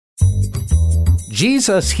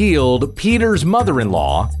Jesus healed Peter's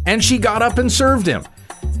mother-in-law, and she got up and served him.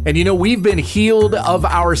 And we've been healed of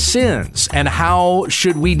our sins. And how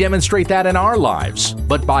should we demonstrate that in our lives?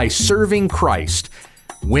 But by serving Christ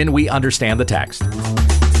when we understand the text.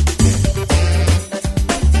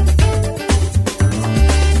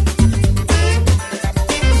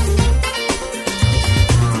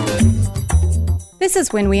 This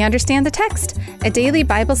is When We Understand the Text, a daily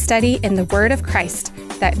Bible study in the Word of Christ,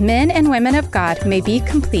 that men and women of God may be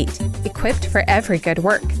complete, equipped for every good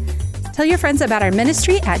work. Tell your friends about our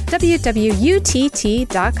ministry at WWUTT.com.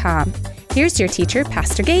 Here's your teacher,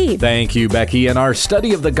 Pastor Gabe. Thank you, Becky. In our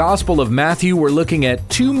study of the Gospel of Matthew, we're looking at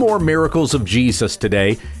two more miracles of Jesus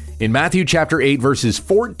today. In Matthew chapter 8, verses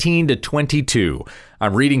 14 to 22.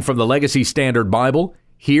 I'm reading from the Legacy Standard Bible.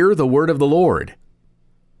 Hear the word of the Lord.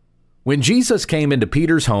 When Jesus came into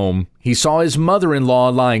Peter's home, he saw his mother-in-law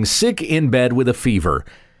lying sick in bed with a fever,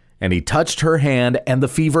 and he touched her hand, and the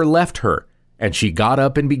fever left her, and she got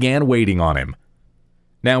up and began waiting on him.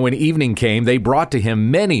 Now when evening came, they brought to him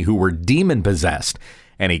many who were demon-possessed,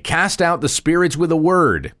 and he cast out the spirits with a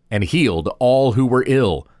word, and healed all who were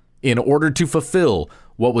ill, in order to fulfill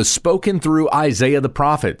what was spoken through Isaiah the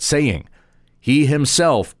prophet, saying, He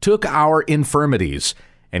himself took our infirmities,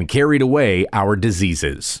 and carried away our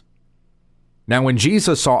diseases. Now when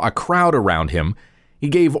Jesus saw a crowd around him, he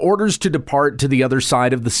gave orders to depart to the other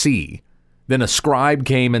side of the sea. Then a scribe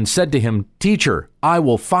came and said to him, Teacher, I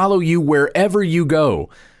will follow you wherever you go.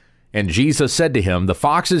 And Jesus said to him, The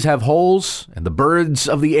foxes have holes, and the birds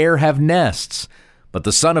of the air have nests, but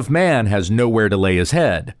the Son of Man has nowhere to lay his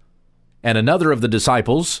head. And another of the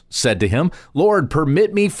disciples said to him, Lord,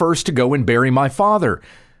 permit me first to go and bury my father.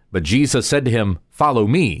 But Jesus said to him, Follow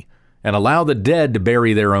me, and allow the dead to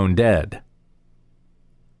bury their own dead.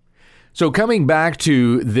 So coming back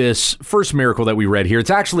to this first miracle that we read here, it's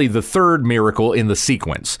actually the third miracle in the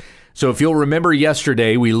sequence. So if you'll remember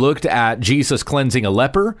yesterday, we looked at Jesus cleansing a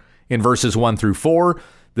leper in verses 1 through 4,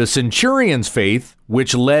 the centurion's faith,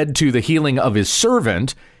 which led to the healing of his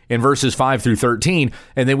servant in verses 5 through 13,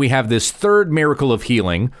 and then we have this third miracle of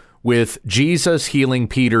healing with Jesus healing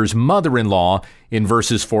Peter's mother-in-law in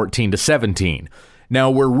verses 14 to 17. Now,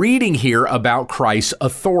 we're reading here about Christ's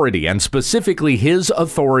authority, and specifically his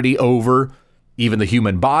authority over even the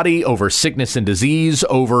human body, over sickness and disease,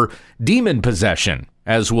 over demon possession,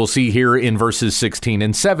 as we'll see here in verses 16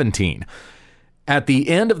 and 17. At the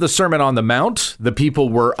end of the Sermon on the Mount, the people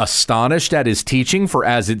were astonished at his teaching, for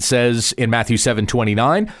as it says in Matthew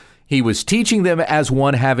 7:29, he was teaching them as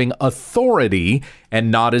one having authority and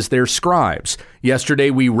not as their scribes. Yesterday,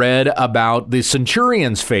 we read about the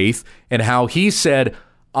centurion's faith and how he said,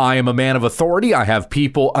 I am a man of authority. I have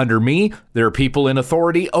people under me. There are people in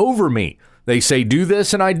authority over me. They say, do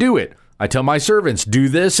this, and I do it. I tell my servants, do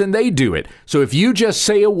this, and they do it. So if you just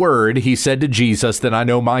say a word, he said to Jesus, then I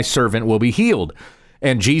know my servant will be healed.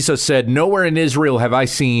 And Jesus said, nowhere in Israel have I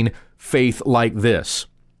seen faith like this.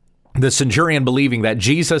 The centurion believing that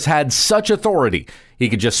Jesus had such authority, he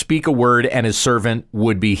could just speak a word and his servant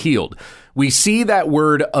would be healed. We see that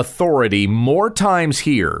word authority more times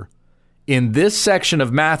here in this section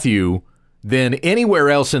of Matthew than anywhere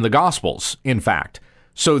else in the Gospels, in fact.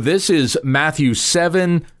 So this is Matthew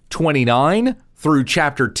 7:29 through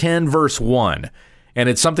chapter 10, verse 1. And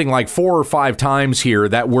it's something like 4 or 5 times here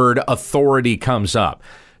that word authority comes up.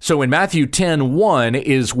 So in Matthew 10:1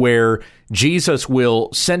 is where Jesus will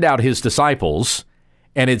send out his disciples,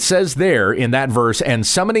 and it says there in that verse, and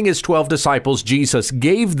summoning his 12 disciples, Jesus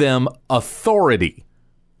gave them authority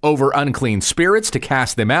over unclean spirits to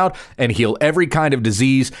cast them out and heal every kind of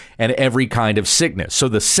disease and every kind of sickness. So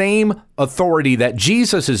the same authority that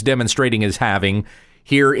Jesus is demonstrating as having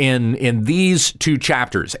here in these two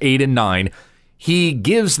chapters, 8 and 9, he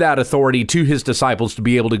gives that authority to his disciples to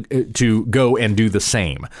be able to go and do the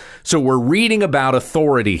same. So we're reading about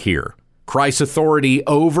authority here. Christ's authority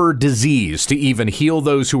over disease to even heal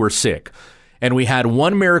those who are sick. And we had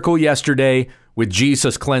one miracle yesterday with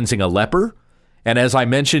Jesus cleansing a leper. And as I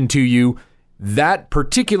mentioned to you, that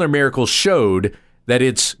particular miracle showed that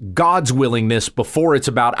it's God's willingness before it's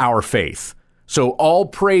about our faith. So all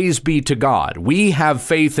praise be to God. We have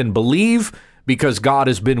faith and believe because God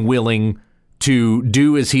has been willing to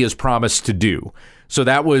do as he has promised to do. So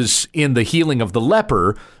that was in the healing of the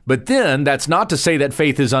leper. But then that's not to say that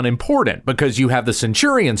faith is unimportant, because you have the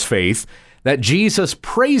centurion's faith that Jesus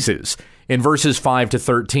praises in verses 5 to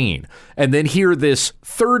 13. And then here, this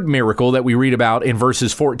third miracle that we read about in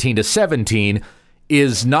verses 14 to 17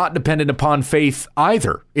 is not dependent upon faith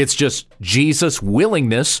either. It's just Jesus'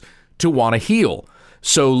 willingness to want to heal.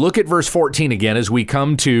 So look at verse 14 again as we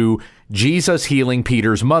come to Jesus healing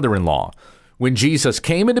Peter's mother-in-law. when Jesus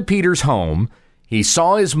came into Peter's home, he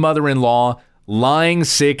saw his mother-in-law lying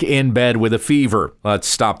sick in bed with a fever. Let's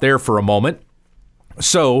stop there for a moment.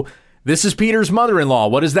 So, this is Peter's mother-in-law.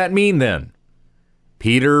 What does that mean then?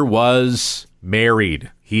 Peter was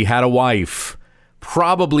married. He had a wife,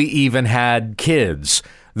 probably even had kids,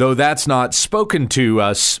 though that's not spoken to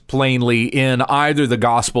us plainly in either the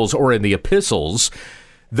Gospels or in the epistles,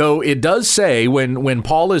 though it does say when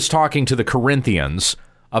Paul is talking to the Corinthians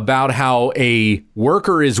about how a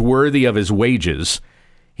worker is worthy of his wages,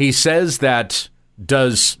 he says that,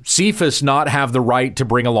 does Cephas not have the right to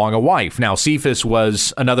bring along a wife? Now, Cephas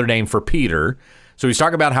was another name for Peter. So he's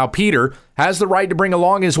talking about how Peter has the right to bring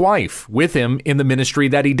along his wife with him in the ministry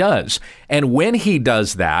that he does. And when he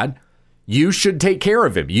does that, you should take care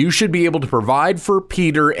of him. You should be able to provide for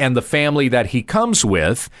Peter and the family that he comes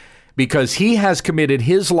with, because he has committed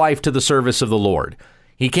his life to the service of the Lord.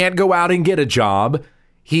 He can't go out and get a job.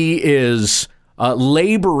 He is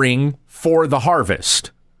laboring for the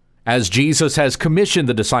harvest, as Jesus has commissioned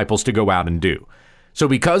the disciples to go out and do. So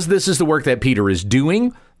because this is the work that Peter is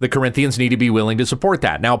doing, the Corinthians need to be willing to support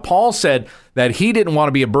that. Now, Paul said that he didn't want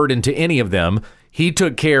to be a burden to any of them. He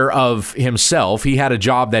took care of himself. He had a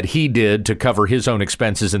job that he did to cover his own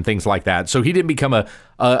expenses and things like that. So he didn't become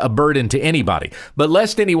a burden to anybody. But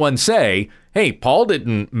lest anyone say, hey, Paul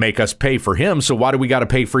didn't make us pay for him, so why do we got to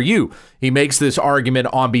pay for you? He makes this argument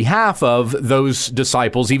on behalf of those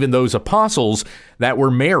disciples, even those apostles that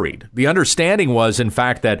were married. The understanding was, in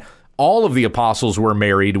fact, that all of the apostles were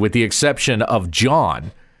married with the exception of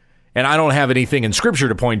John. And I don't have anything in Scripture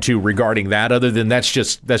to point to regarding that, other than that's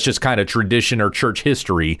just kind of tradition or church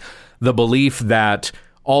history, the belief that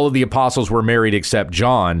all of the apostles were married except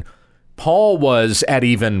John. Paul was at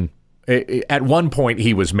one point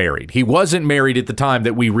he was married. He wasn't married at the time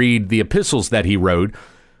that we read the epistles that he wrote,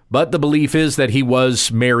 but the belief is that he was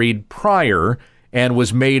married prior and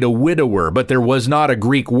was made a widower, but there was not a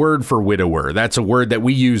Greek word for widower. That's a word that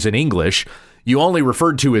we use in English. You only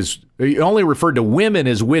referred to women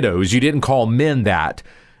as widows. You didn't call men that,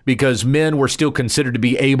 because men were still considered to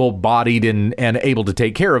be able-bodied and able to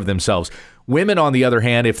take care of themselves. Women, on the other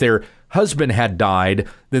hand, if their husband had died,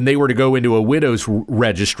 then they were to go into a widow's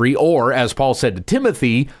registry, or, as Paul said to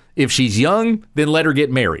Timothy, if she's young, then let her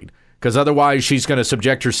get married, because otherwise she's going to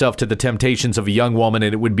subject herself to the temptations of a young woman,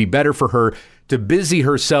 and it would be better for her to busy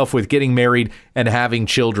herself with getting married and having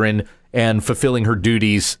children and fulfilling her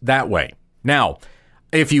duties that way. Now,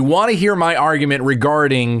 if you want to hear my argument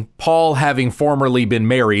regarding Paul having formerly been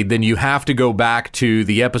married, then you have to go back to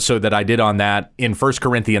the episode that I did on that in 1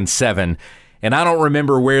 Corinthians 7. And I don't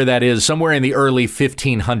remember where that is, somewhere in the early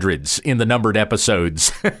 1500s in the numbered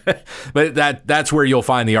episodes. But that's where you'll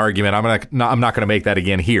find the argument. I'm not going to make that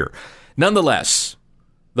again here. Nonetheless,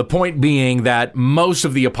 the point being that most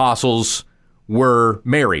of the apostles were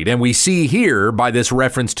married. And we see here, by this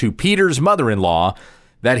reference to Peter's mother-in-law,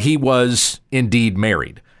 that he was indeed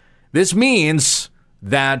married. This means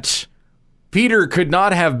that Peter could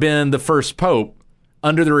not have been the first pope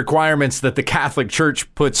under the requirements that the Catholic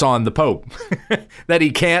Church puts on the pope, that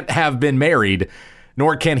he can't have been married,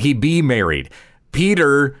 nor can he be married.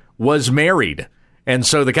 Peter was married. And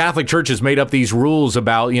so the Catholic Church has made up these rules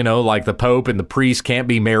about, like the pope and the priest can't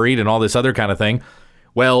be married and all this other kind of thing.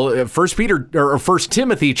 Well, 1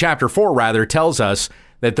 Timothy chapter 4 rather tells us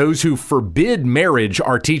that those who forbid marriage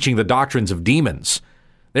are teaching the doctrines of demons.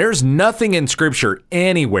 There's nothing in Scripture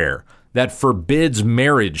anywhere that forbids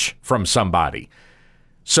marriage from somebody.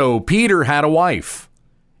 So Peter had a wife.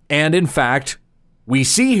 And in fact, we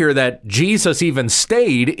see here that Jesus even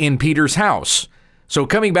stayed in Peter's house. So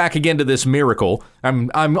coming back again to this miracle,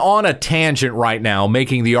 I'm on a tangent right now,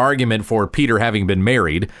 making the argument for Peter having been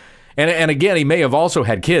married. And again, he may have also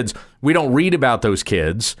had kids. We don't read about those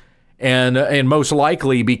kids. And most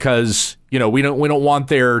likely because, we don't want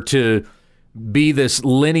there to be this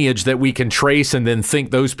lineage that we can trace and then think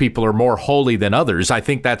those people are more holy than others. I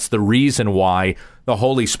think that's the reason why the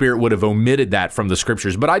Holy Spirit would have omitted that from the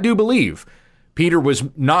Scriptures. But I do believe Peter was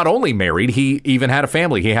not only married, he even had a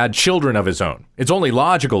family. He had children of his own. It's only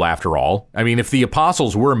logical, after all. I mean, if the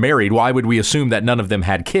apostles were married, why would we assume that none of them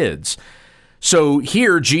had kids? So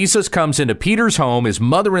here, Jesus comes into Peter's home. His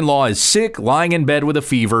mother-in-law is sick, lying in bed with a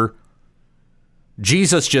fever.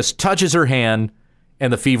 Jesus just touches her hand,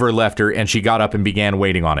 and the fever left her, and she got up and began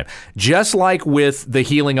waiting on him. Just like with the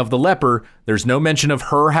healing of the leper, there's no mention of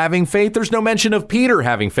her having faith. There's no mention of Peter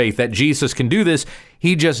having faith that Jesus can do this.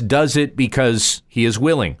 He just does it because he is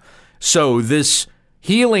willing. So this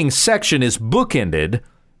healing section is bookended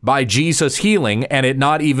by Jesus healing and it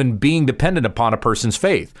not even being dependent upon a person's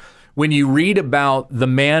faith. When you read about the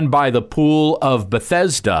man by the pool of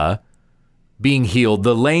Bethesda being healed,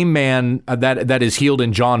 the lame man that is healed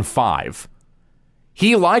in John 5.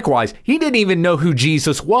 He likewise, he didn't even know who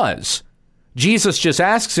Jesus was. Jesus just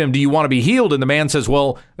asks him, do you want to be healed? And the man says,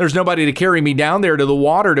 well, there's nobody to carry me down there to the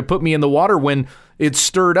water, to put me in the water when it's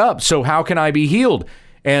stirred up. So how can I be healed?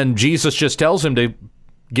 And Jesus just tells him to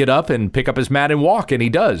get up and pick up his mat and walk. And he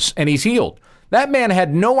does. And he's healed. That man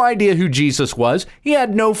had no idea who Jesus was. He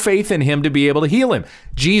had no faith in him to be able to heal him.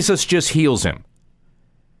 Jesus just heals him.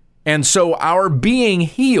 And so our being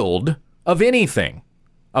healed of anything,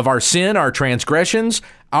 of our sin, our transgressions,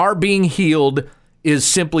 our being healed is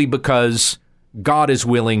simply because God is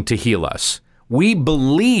willing to heal us. We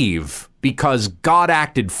believe because God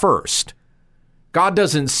acted first. God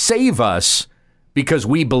doesn't save us because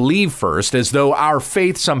we believe first, as though our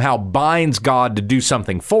faith somehow binds God to do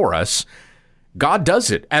something for us. God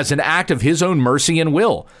does it as an act of his own mercy and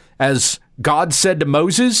will. As God said to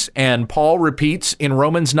Moses, and Paul repeats in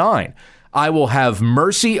Romans 9, I will have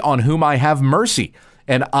mercy on whom I have mercy,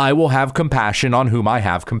 and I will have compassion on whom I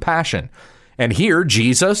have compassion. And here,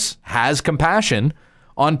 Jesus has compassion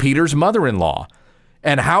on Peter's mother-in-law.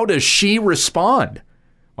 And how does she respond?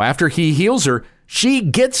 Well, after he heals her, she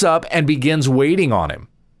gets up and begins waiting on him.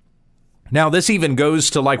 Now, this even goes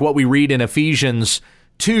to like what we read in Ephesians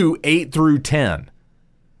 2, 8 through 10.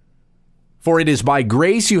 For it is by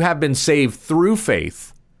grace you have been saved through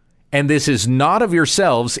faith, and this is not of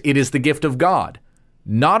yourselves, it is the gift of God,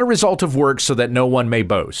 not a result of works, so that no one may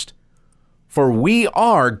boast. For we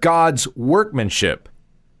are God's workmanship,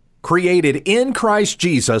 created in Christ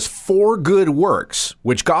Jesus for good works,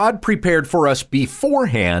 which God prepared for us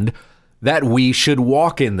beforehand that we should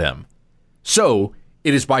walk in them. So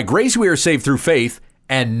it is by grace we are saved through faith,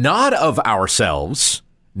 and not of ourselves,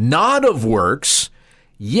 not of works,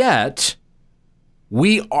 yet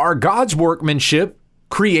we are God's workmanship,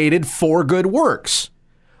 created for good works.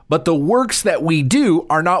 But the works that we do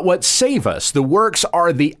are not what save us. The works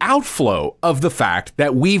are the outflow of the fact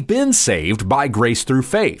that we've been saved by grace through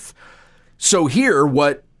faith. So here,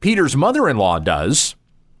 what Peter's mother-in-law does,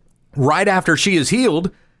 right after she is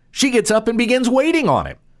healed, she gets up and begins waiting on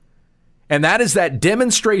him. And that is that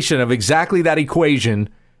demonstration of exactly that equation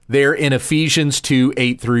there in Ephesians 2,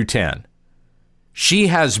 8 through 10. She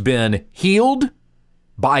has been healed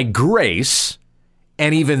by grace,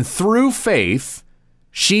 and even through faith,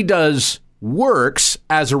 she does works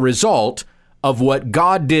as a result of what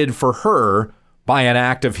God did for her by an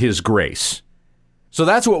act of his grace. So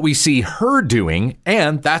that's what we see her doing,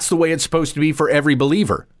 and that's the way it's supposed to be for every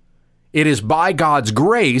believer. It is by God's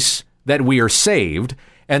grace that we are saved,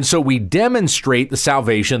 and so we demonstrate the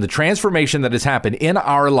salvation, the transformation that has happened in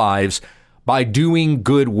our lives by doing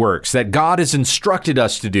good works that God has instructed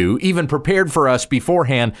us to do, even prepared for us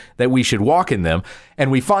beforehand that we should walk in them. And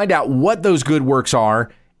we find out what those good works are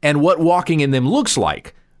and what walking in them looks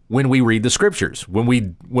like when we read the scriptures, when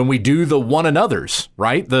we do the one another's,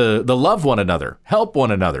 right? The love one another, help one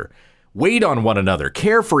another, wait on one another,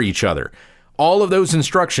 care for each other. All of those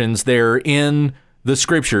instructions there in the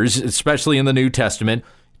scriptures, especially in the New Testament,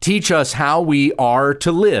 teach us how we are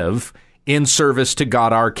to live in service to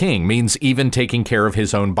God our King, means even taking care of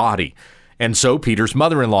his own body. And so Peter's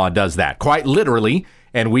mother-in-law does that quite literally,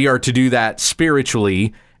 and we are to do that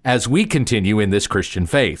spiritually as we continue in this Christian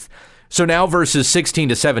faith. So now verses 16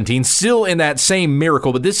 to 17, still in that same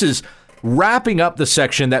miracle, but this is wrapping up the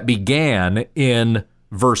section that began in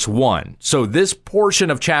verse 1. So this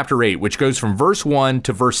portion of chapter 8, which goes from verse 1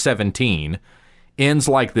 to verse 17, ends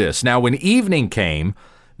like this. Now when evening came,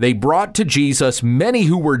 they brought to Jesus many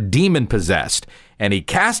who were demon-possessed, and he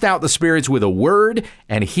cast out the spirits with a word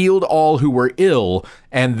and healed all who were ill.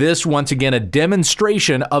 And this, once again, a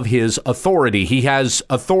demonstration of his authority. He has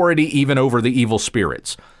authority even over the evil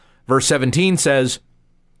spirits. Verse 17 says,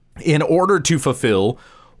 in order to fulfill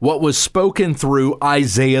what was spoken through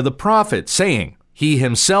Isaiah the prophet, saying, he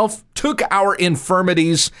himself took our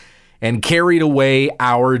infirmities and carried away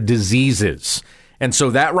our diseases. And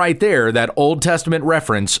so that right there, that Old Testament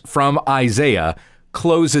reference from Isaiah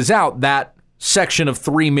closes out that section of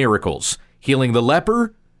three miracles: healing the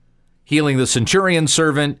leper, healing the centurion's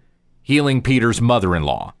servant, healing Peter's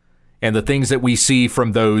mother-in-law, and the things that we see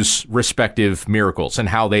from those respective miracles and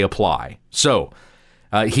how they apply. So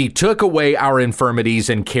he took away our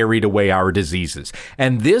infirmities and carried away our diseases.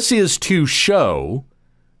 And this is to show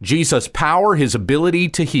Jesus' power, his ability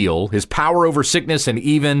to heal, his power over sickness and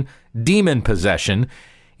even demon possession,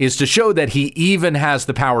 is to show that he even has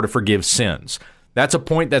the power to forgive sins. That's a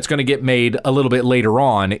point that's going to get made a little bit later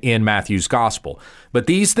on in Matthew's gospel. But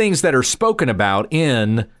these things that are spoken about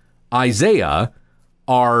in Isaiah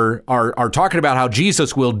are talking about how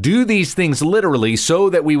Jesus will do these things literally so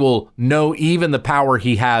that we will know even the power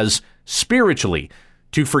he has spiritually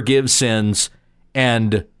to forgive sins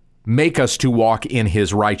and make us to walk in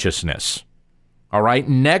his righteousness. All right,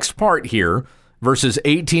 next part here, verses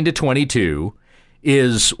 18 to 22,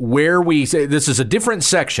 is where we say this is a different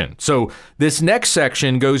section. So this next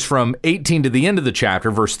section goes from 18 to the end of the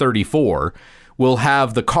chapter, verse 34. We'll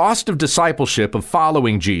have the cost of discipleship of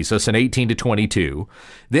following Jesus in 18 to 22.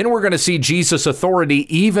 Then we're going to see Jesus' authority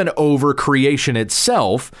even over creation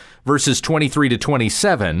itself, verses 23 to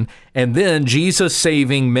 27. And then Jesus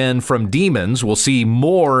saving men from demons. We'll see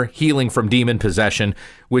more healing from demon possession,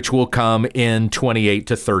 which will come in 28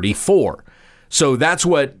 to 34. So that's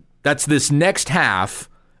this next half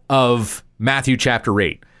of Matthew chapter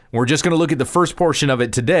 8. We're just going to look at the first portion of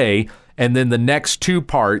it today, and then the next two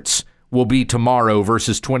parts will be tomorrow,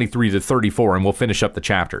 verses 23 to 34, and we'll finish up the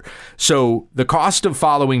chapter. So the cost of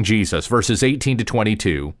following Jesus, verses 18 to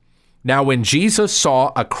 22. Now when Jesus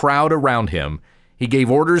saw a crowd around him, he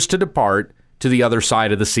gave orders to depart to the other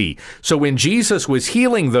side of the sea. So when Jesus was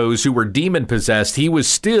healing those who were demon-possessed, he was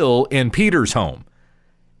still in Peter's home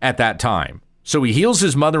at that time. So he heals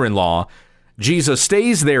his mother-in-law. Jesus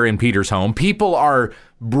stays there in Peter's home. People are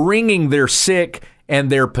bringing their sick and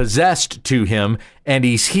they're possessed to him, and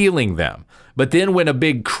he's healing them. But then when a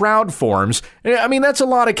big crowd forms, I mean, that's a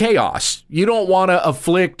lot of chaos. You don't want to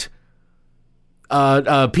afflict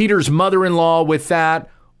Peter's mother-in-law with that,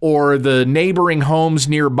 or the neighboring homes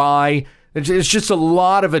nearby. It's just a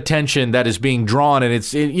lot of attention that is being drawn, and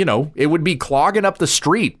it would be clogging up the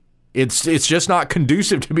street. It's just not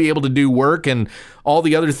conducive to be able to do work and all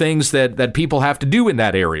the other things that people have to do in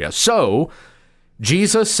that area. So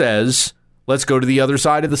Jesus says, let's go to the other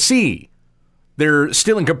side of the sea. They're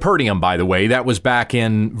still in Capernaum, by the way. That was back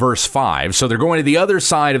in verse 5. So they're going to the other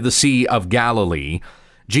side of the Sea of Galilee.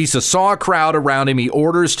 Jesus saw a crowd around him. He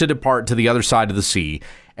orders to depart to the other side of the sea.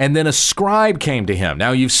 And then a scribe came to him.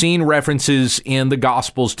 Now, you've seen references in the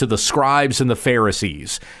Gospels to the scribes and the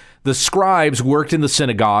Pharisees. The scribes worked in the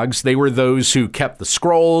synagogues. They were those who kept the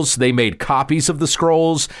scrolls. They made copies of the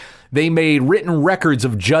scrolls. They made written records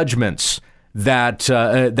of judgments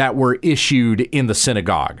that were issued in the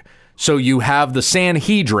synagogue. So you have the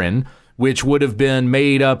Sanhedrin, which would have been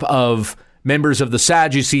made up of members of the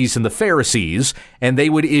Sadducees and the Pharisees, and they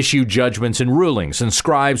would issue judgments and rulings. And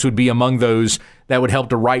scribes would be among those that would help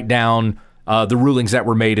to write down the rulings that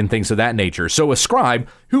were made and things of that nature. So a scribe,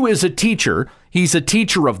 who is a teacher, he's a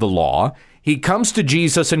teacher of the law. He comes to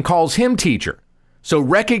Jesus and calls him teacher. So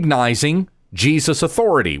recognizing Jesus'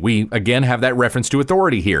 authority. We, again, have that reference to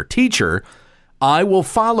authority here. Teacher, I will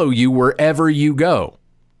follow you wherever you go.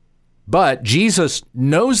 But Jesus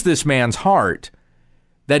knows this man's heart,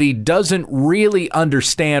 that he doesn't really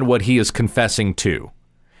understand what he is confessing to.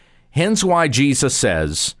 Hence why Jesus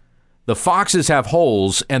says, the foxes have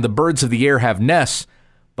holes and the birds of the air have nests,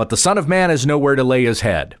 but the Son of Man has nowhere to lay his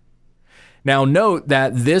head. Now note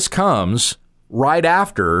that this comes right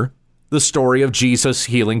after the story of Jesus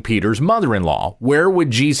healing Peter's mother-in-law. Where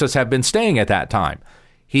would Jesus have been staying at that time?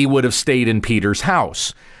 He would have stayed in Peter's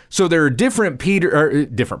house. So there are different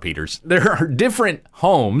Peters. There are different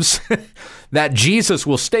homes that Jesus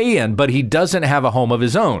will stay in, but he doesn't have a home of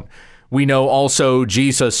his own. We know also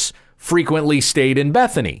Jesus frequently stayed in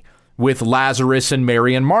Bethany with Lazarus and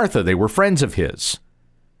Mary and Martha. They were friends of his.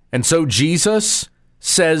 And so Jesus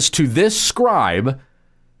says to this scribe,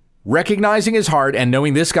 recognizing his heart and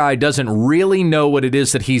knowing this guy doesn't really know what it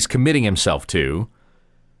is that he's committing himself to,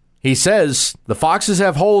 he says, the foxes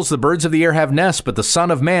have holes, the birds of the air have nests, but the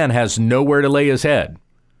Son of Man has nowhere to lay his head.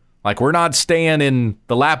 Like, we're not staying in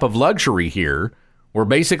the lap of luxury here. We're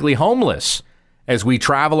basically homeless as we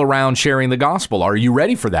travel around sharing the gospel. Are you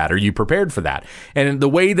ready for that? Are you prepared for that? And the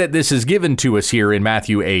way that this is given to us here in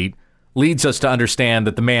Matthew 8 leads us to understand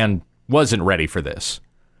that the man wasn't ready for this.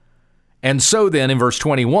 And so then in verse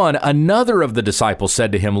 21, another of the disciples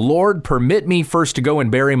said to him, Lord, permit me first to go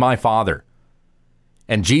and bury my father.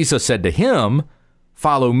 And Jesus said to him,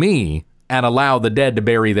 follow me and allow the dead to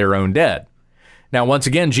bury their own dead. Now, once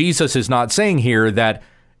again, Jesus is not saying here that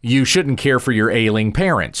you shouldn't care for your ailing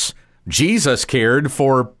parents. Jesus cared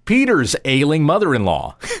for Peter's ailing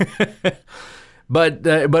mother-in-law.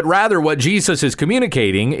 But rather what Jesus is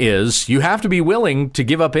communicating is you have to be willing to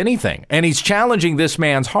give up anything. And he's challenging this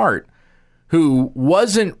man's heart, who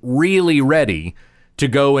wasn't really ready to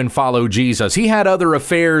go and follow Jesus. He had other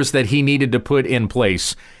affairs that he needed to put in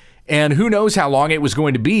place. And who knows how long it was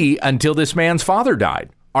going to be until this man's father died.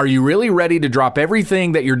 Are you really ready to drop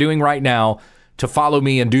everything that you're doing right now to follow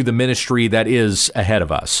me and do the ministry that is ahead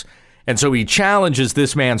of us? And so he challenges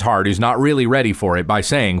this man's heart, who's not really ready for it, by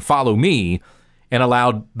saying, follow me, and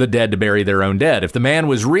allowed the dead to bury their own dead. If the man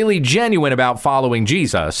was really genuine about following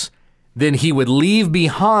Jesus, then he would leave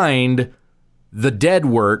behind the dead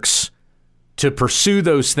works to pursue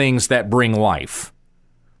those things that bring life.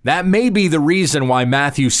 That may be the reason why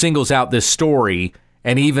Matthew singles out this story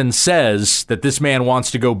and even says that this man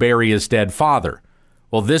wants to go bury his dead father.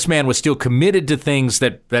 Well, this man was still committed to things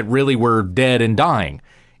that really were dead and dying,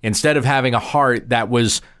 instead of having a heart that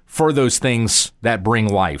was for those things that bring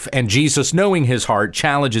life. And Jesus, knowing his heart,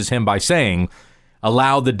 challenges him by saying,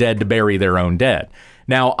 allow the dead to bury their own dead.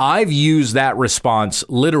 Now, I've used that response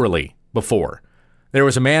literally before. There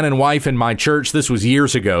was a man and wife in my church, this was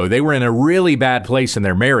years ago. They were in a really bad place in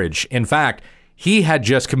their marriage. In fact, he had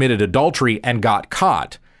just committed adultery and got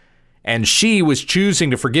caught. And she was choosing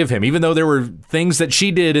to forgive him, even though there were things that she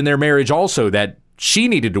did in their marriage also that she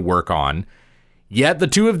needed to work on. Yet the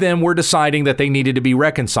two of them were deciding that they needed to be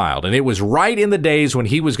reconciled. And it was right in the days when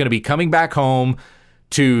he was going to be coming back home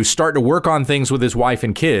to start to work on things with his wife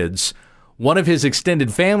and kids. One of his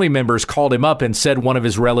extended family members called him up and said one of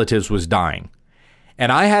his relatives was dying.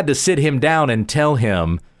 And I had to sit him down and tell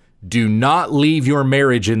him, do not leave your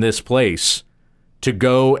marriage in this place to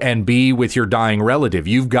go and be with your dying relative.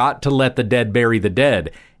 You've got to let the dead bury the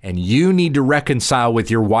dead, and you need to reconcile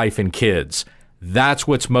with your wife and kids. That's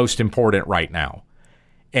what's most important right now.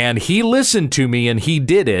 And he listened to me and he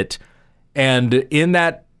did it. And in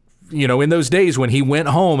that, in those days when he went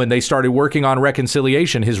home and they started working on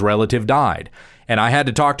reconciliation, his relative died. And I had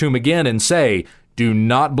to talk to him again and say, do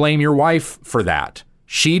not blame your wife for that.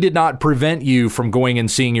 She did not prevent you from going and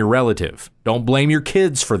seeing your relative. Don't blame your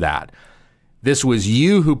kids for that. This was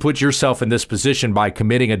you who put yourself in this position by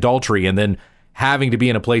committing adultery and then having to be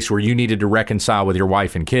in a place where you needed to reconcile with your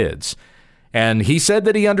wife and kids. And he said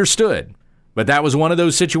that he understood. But that was one of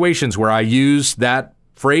those situations where I used that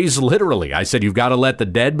phrase literally. I said, you've got to let the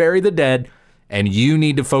dead bury the dead, and you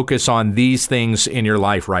need to focus on these things in your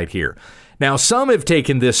life right here. Now, some have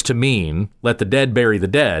taken this to mean, let the dead bury the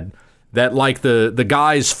dead, that like the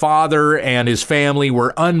guy's father and his family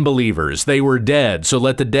were unbelievers. They were dead, so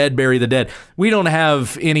let the dead bury the dead. We don't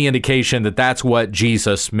have any indication that that's what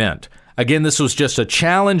Jesus meant. Again, this was just a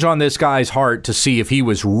challenge on this guy's heart to see if he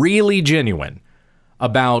was really genuine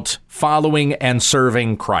about following and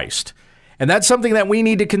serving Christ. And that's something that we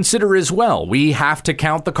need to consider as well. We have to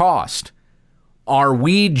count the cost. Are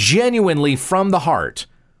we genuinely from the heart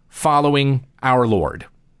following our Lord?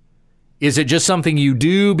 Is it just something you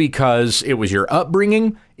do because it was your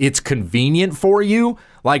upbringing? It's convenient for you?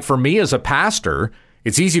 Like for me as a pastor,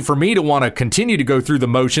 it's easy for me to want to continue to go through the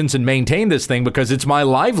motions and maintain this thing because it's my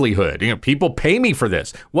livelihood. People pay me for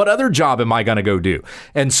this. What other job am I going to go do?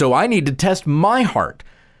 And so I need to test my heart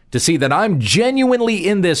to see that I'm genuinely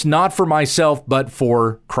in this, not for myself, but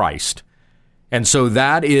for Christ. And so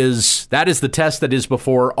that is the test that is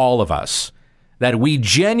before all of us, that we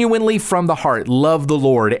genuinely from the heart love the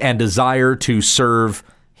Lord and desire to serve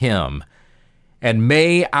him. And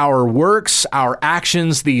may our works, our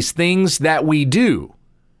actions, these things that we do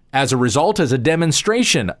as a result, as a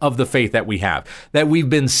demonstration of the faith that we have, that we've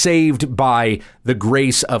been saved by the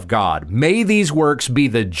grace of God. May these works be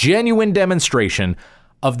the genuine demonstration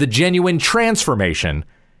of the genuine transformation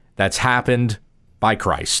that's happened by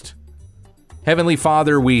Christ. Heavenly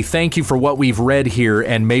Father, we thank you for what we've read here,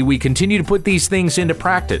 and may we continue to put these things into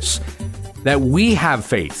practice, that we have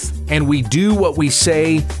faith and we do what we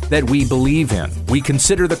say that we believe in. We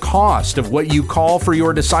consider the cost of what you call for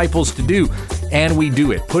your disciples to do, and we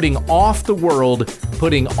do it, putting off the world,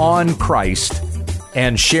 putting on Christ,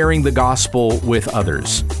 and sharing the gospel with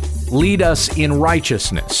others. Lead us in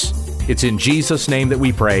righteousness. It's in Jesus' name that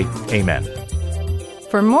we pray. Amen.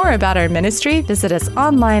 For more about our ministry, visit us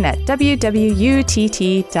online at WWUTT.com.